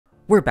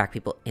We're back,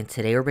 people, and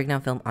today we're breaking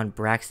down film on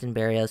Braxton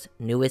Berrios,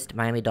 newest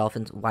Miami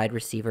Dolphins wide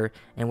receiver,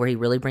 and where he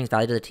really brings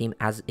value to the team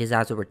as a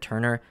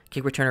returner,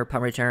 kick returner,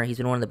 punt returner. He's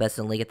been one of the best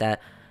in the league at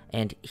that,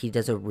 and he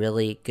does a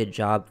really good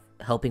job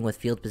helping with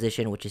field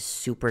position, which is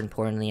super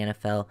important in the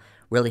NFL.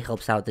 Really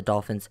helps out the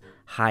Dolphins'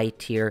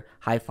 high-tier,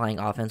 high-flying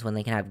offense when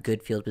they can have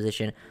good field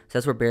position. So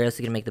that's where Berrios is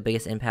going to make the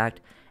biggest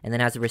impact. And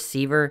then as a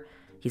receiver,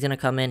 he's going to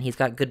come in. He's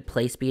got good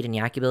play speed and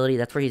yak ability.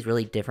 That's where he's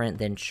really different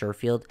than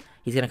Sherfield.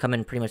 He's going to come in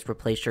and pretty much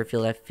replace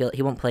Sherfield. I feel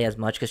he won't play as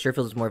much because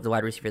Sherfield is more of the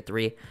wide receiver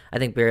 3. I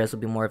think Berrios will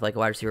be more of like a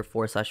wide receiver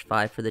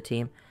 4/5 for the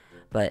team.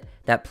 But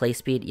that play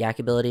speed, yak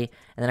ability,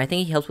 and then I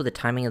think he helps with the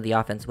timing of the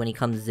offense. When he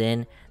comes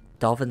in,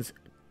 Dolphins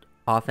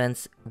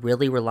offense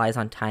really relies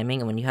on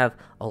timing, and when you have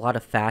a lot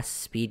of fast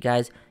speed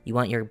guys, you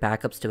want your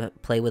backups to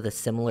play with a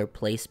similar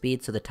play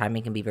speed so the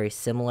timing can be very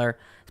similar,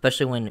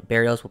 especially when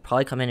Berrios will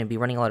probably come in and be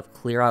running a lot of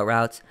clear out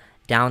routes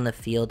down the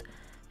field,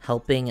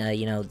 helping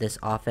this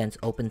offense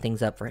open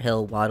things up for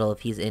Hill, Waddle if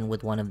he's in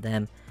with one of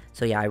them.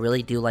 So yeah, I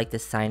really do like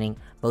this signing,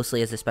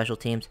 mostly as a special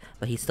teams,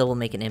 but he still will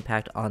make an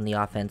impact on the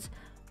offense.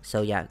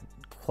 So yeah,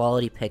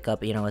 quality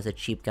pickup, as a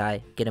cheap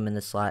guy, get him in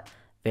the slot,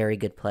 very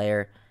good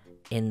player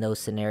in those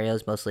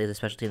scenarios, mostly as a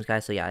special teams guy.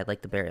 So yeah, I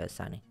like the Berrios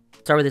signing.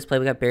 Start with this play.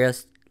 We got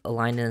Berrios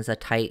aligned in as a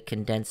tight,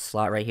 condensed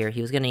slot right here.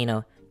 He was going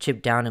to,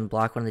 chip down and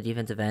block one of the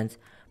defensive ends,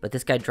 but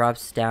this guy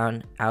drops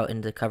down out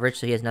into coverage,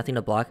 so he has nothing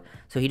to block.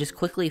 So he just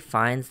quickly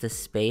finds the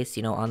space,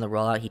 on the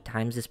rollout. He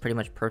times this pretty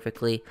much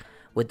perfectly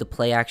with the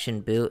play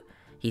action boot.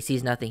 He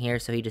sees nothing here,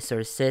 so he just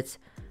sort of sits,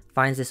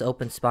 finds this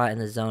open spot in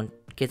the zone,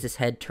 gets his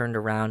head turned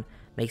around,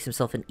 makes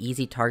himself an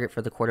easy target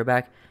for the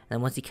quarterback, and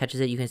then once he catches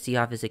it, you can see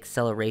off his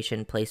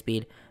acceleration, play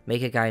speed,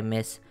 make a guy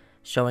miss,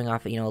 showing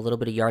off, a little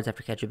bit of yards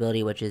after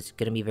catchability, which is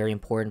going to be very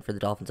important for the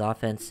Dolphins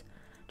offense.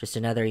 Just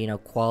another,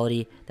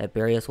 quality that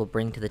Berrios will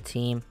bring to the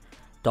team.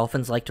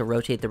 Dolphins like to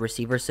rotate the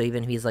receiver, so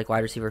even if he's like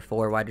wide receiver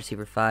 4, wide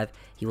receiver 5,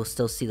 he will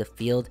still see the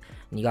field,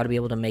 and you got to be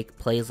able to make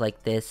plays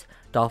like this.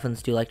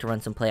 Dolphins do like to run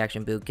some play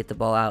action boot, get the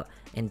ball out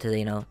into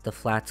the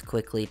flats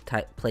quickly,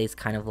 type plays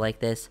kind of like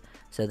this.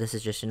 So this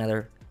is just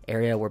another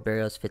area where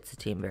Berrios fits the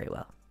team very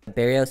well.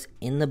 Berrios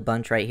in the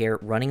bunch right here,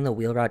 running the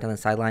wheel route down the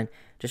sideline.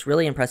 Just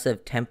really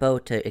impressive tempo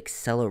to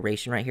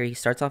acceleration right here. He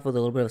starts off with a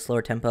little bit of a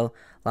slower tempo,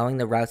 allowing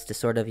the routes to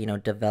sort of,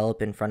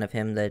 develop in front of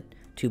him. The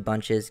two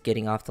bunches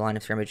getting off the line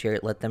of scrimmage here,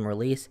 let them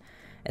release.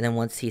 And then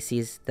once he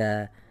sees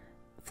the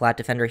flat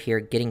defender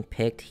here getting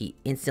picked, he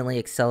instantly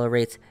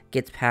accelerates,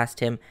 gets past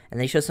him, and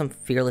then he shows some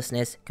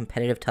fearlessness,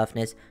 competitive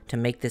toughness to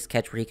make this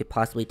catch where he could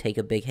possibly take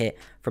a big hit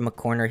from a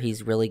corner.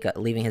 He's really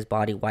leaving his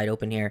body wide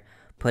open here,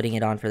 putting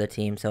it on for the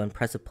team. So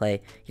impressive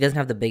play. He doesn't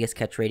have the biggest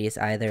catch radius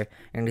either. You're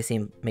going to see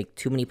him make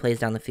too many plays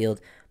down the field,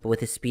 but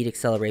with his speed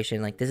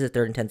acceleration, this is a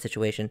 3rd and 10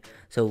 situation,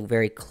 so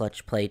very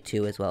clutch play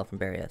too as well from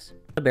Berrios.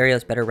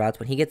 Berrios better routes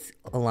when he gets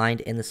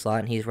aligned in the slot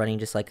and he's running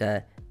just like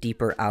a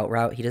deeper out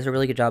route. He does a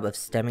really good job of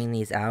stemming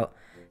these out.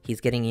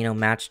 He's getting,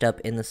 matched up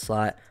in the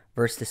slot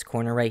versus this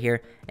corner right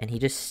here, and he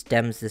just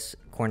stems this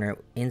corner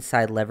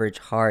inside leverage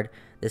hard.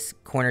 This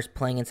corner's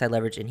playing inside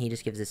leverage, and he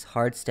just gives this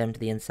hard stem to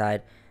the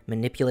inside,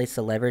 manipulates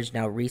the leverage,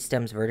 now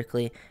re-stems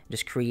vertically,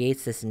 just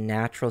creates this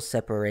natural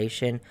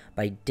separation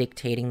by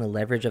dictating the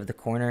leverage of the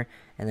corner,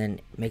 and then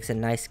makes a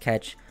nice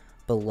catch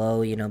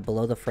below,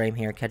 below the frame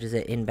here, catches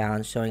it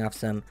inbounds, showing off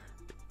some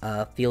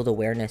field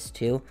awareness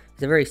too.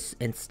 He's a very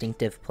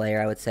instinctive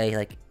player, I would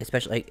say,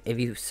 especially if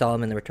you saw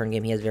him in the return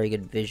game, he has very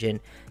good vision.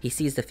 He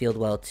sees the field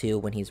well too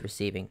when he's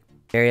receiving.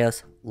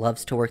 Berrios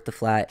loves to work the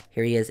flat.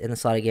 Here he is in the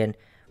slot again.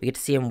 We get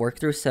to see him work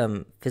through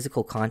some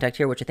physical contact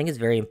here, which I think is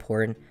very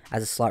important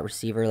as a slot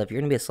receiver. If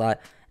you're going to be a slot,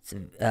 it's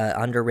an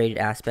underrated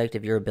aspect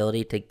of your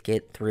ability to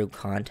get through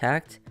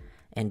contact.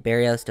 And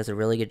Berrios does a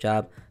really good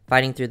job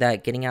fighting through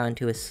that, getting out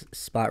into his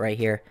spot right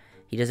here.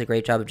 He does a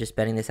great job of just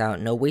bending this out.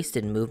 No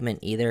wasted movement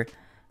either.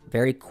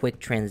 Very quick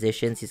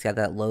transitions. He's got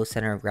that low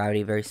center of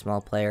gravity, very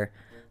small player.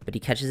 But he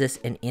catches this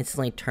and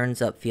instantly turns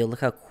upfield. Look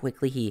how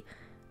quickly he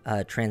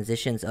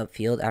transitions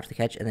upfield after the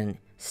catch and then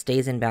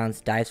stays in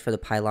bounds, dives for the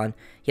pylon.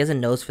 He has a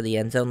nose for the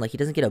end zone. He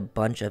doesn't get a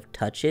bunch of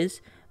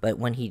touches, but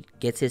when he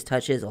gets his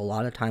touches, a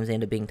lot of times they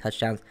end up being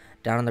touchdowns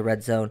down in the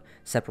red zone.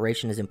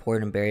 Separation is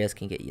important, and Berrios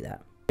can get you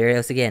that.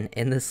 Berrios again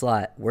in the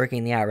slot,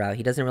 working the out route.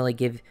 He doesn't really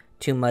give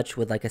too much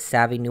with a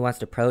savvy,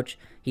 nuanced approach.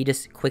 He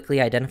just quickly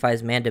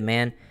identifies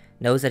man-to-man,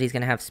 knows that he's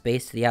going to have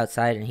space to the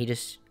outside, and he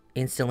just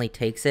instantly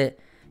takes it.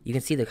 You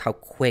can see how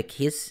quick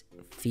his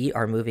feet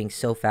are moving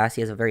so fast.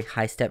 He has a very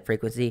high step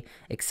frequency,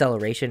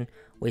 acceleration,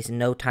 wastes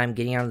no time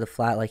getting out of the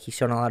flat. He's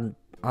shown a lot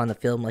on the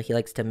film, he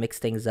likes to mix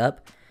things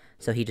up.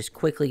 So he just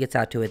quickly gets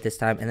out to it this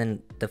time, and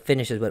then the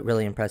finish is what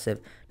really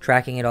impressive.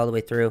 Tracking it all the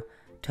way through,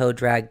 toe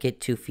drag, get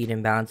 2 feet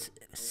in bounds,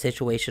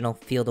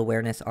 situational field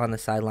awareness on the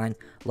sideline.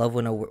 Love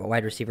when a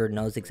wide receiver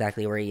knows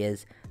exactly where he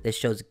is. This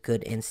shows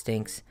good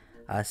instincts.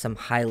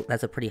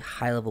 That's a pretty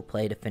high level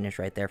play to finish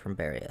right there from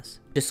Berrios.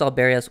 Just saw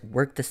Berrios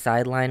work the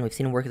sideline. We've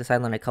seen him work the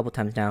sideline a couple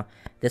times now.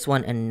 This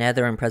one,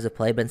 another impressive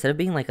play, but instead of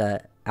being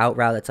a out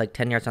route that's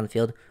 10 yards on the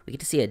field, we get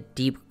to see a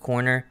deep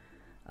corner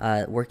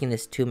working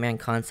this two-man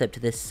concept to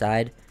this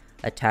side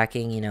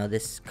attacking,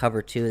 this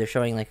cover 2. They're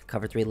showing like a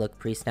cover 3 look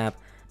pre-snap.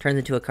 Turns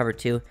into a cover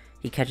 2.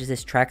 He catches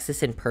this, tracks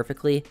this in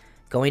perfectly,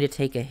 going to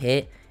take a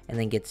hit, and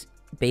then gets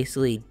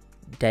basically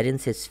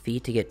deadens his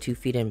feet to get 2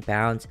 feet in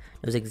bounds.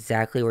 Knows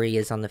exactly where he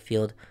is on the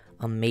field.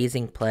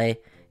 Amazing play.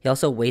 He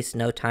also wastes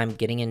no time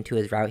getting into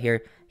his route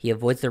here. He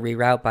avoids the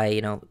reroute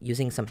by,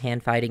 using some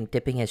hand fighting,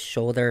 dipping his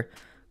shoulder,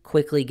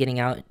 quickly getting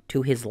out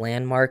to his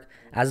landmark.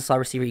 As a slot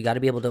receiver, you got to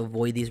be able to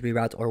avoid these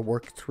reroutes or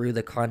work through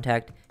the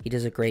contact. He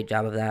does a great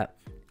job of that.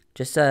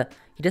 He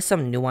does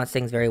some nuanced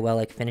things very well,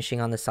 like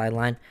finishing on the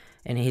sideline.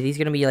 And he's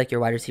going to be like your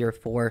wide receiver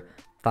 4,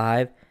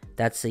 5.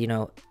 That's,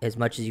 as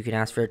much as you can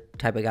ask for a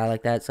type of guy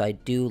like that. So I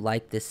do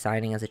like this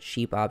signing as a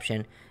cheap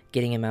option,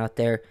 getting him out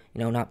there,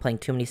 not playing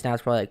too many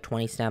snaps, probably like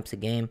 20 snaps a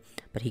game,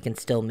 but he can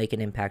still make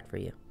an impact for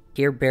you.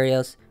 Here,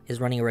 Berrios is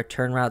running a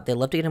return route. They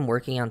love to get him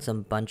working on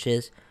some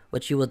bunches,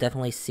 which you will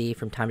definitely see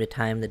from time to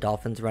time, the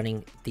Dolphins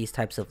running these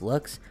types of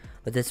looks.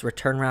 But this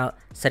return route,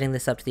 setting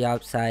this up to the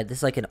outside, this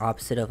is like an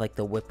opposite of like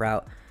the whip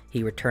route.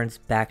 He returns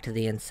back to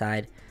the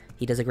inside.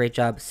 He does a great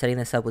job setting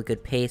this up with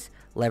good pace,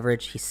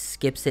 leverage. He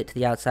skips it to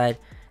the outside.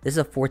 This is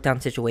a 4th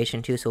down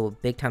situation too, so a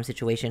big time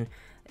situation.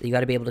 You got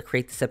to be able to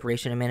create the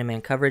separation in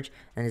man-to-man coverage,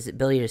 and his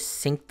ability to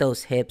sink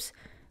those hips.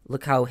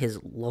 Look how his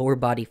lower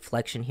body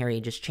flexion here, he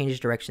just changes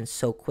direction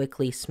so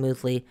quickly,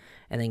 smoothly,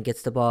 and then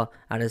gets the ball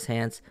out of his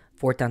hands.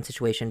 4th down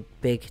situation,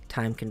 big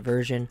time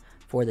conversion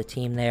for the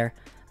team there.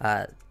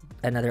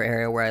 Another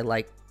area where I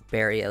like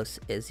Berrios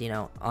is,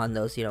 on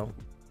those,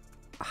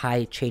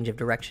 high change of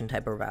direction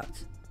type of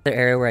routes. Another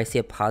area where I see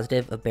a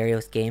positive of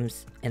Berrios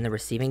games in the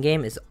receiving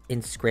game is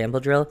in scramble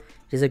drill.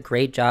 He does a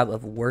great job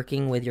of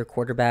working with your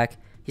quarterback.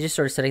 He's just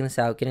sort of setting this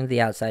out, getting to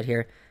the outside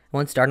here.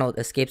 Once Darnold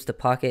escapes the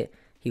pocket,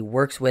 he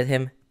works with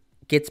him,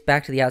 gets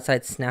back to the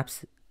outside,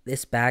 snaps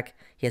this back.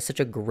 He has such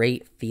a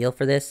great feel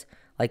for this.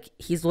 Like,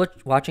 he's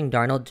watching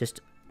Darnold just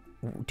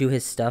do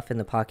his stuff in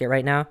the pocket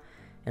right now.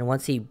 And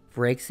once he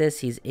breaks this,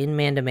 he's in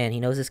man-to-man. He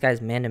knows this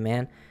guy's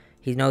man-to-man.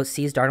 He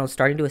sees Darnold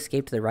starting to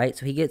escape to the right,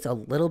 so he gets a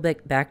little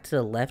bit back to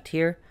the left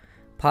here,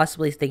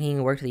 possibly thinking he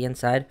can work to the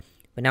inside.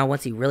 But now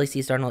once he really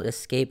sees Darnold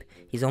escape,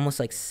 he's almost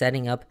like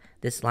setting up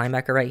this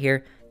linebacker right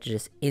here to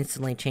just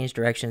instantly change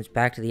directions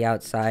back to the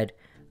outside.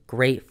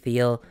 Great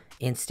feel,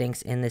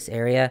 instincts in this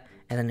area,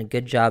 and then a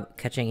good job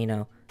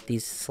catching,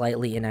 these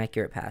slightly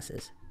inaccurate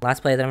passes.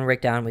 Last play that I'm going to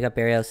break down, we got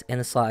Berrios in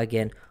the slot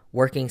again,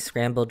 working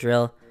scramble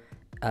drill.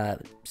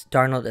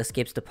 Darnold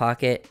escapes the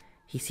pocket.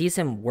 He sees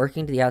him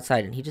working to the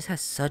outside, and he just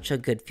has such a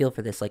good feel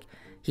for this. Like,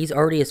 he's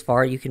already as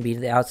far you can be to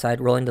the outside,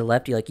 rolling to the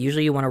left.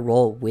 Usually you want to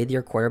roll with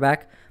your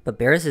quarterback, but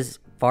Berrios is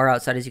far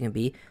outside as you can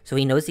be, so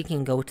he knows he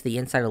can go to the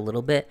inside a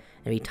little bit,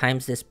 and he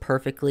times this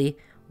perfectly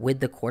with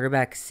the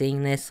quarterback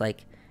seeing this.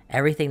 Like,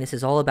 everything, this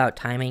is all about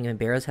timing, and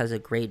Berrios has a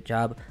great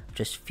job of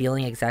just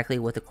feeling exactly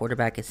what the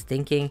quarterback is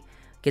thinking,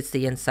 gets to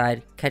the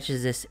inside,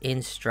 catches this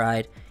in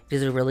stride. He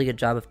does a really good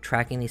job of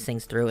tracking these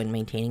things through and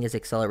maintaining his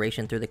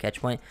acceleration through the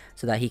catch point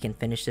so that he can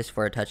finish this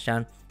for a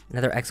touchdown.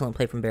 Another excellent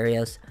play from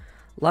Berrios.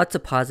 Lots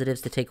of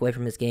positives to take away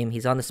from his game.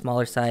 He's on the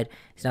smaller side.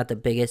 He's not the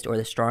biggest or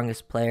the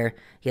strongest player.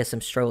 He has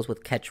some struggles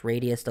with catch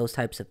radius, those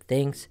types of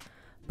things.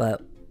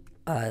 But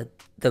the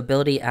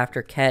ability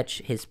after catch,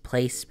 his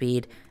play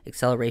speed,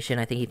 acceleration,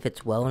 I think he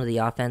fits well into the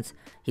offense.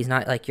 He's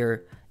not like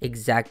your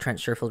exact Trent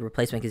Sherfield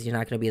replacement because you're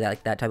not going to be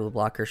that type of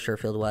blocker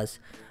Sherfield was.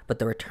 But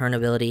the return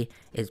ability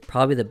is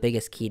probably the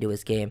biggest key to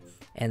his game.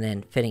 And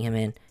then fitting him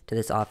in to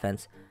this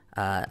offense,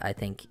 I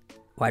think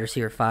wide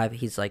receiver 5,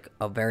 he's like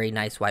a very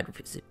nice wide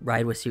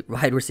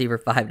receiver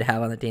 5 to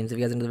have on the team. So if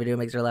you guys enjoyed the video,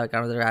 make sure to like,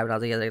 comment, subscribe, and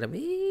I'll see you guys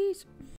later.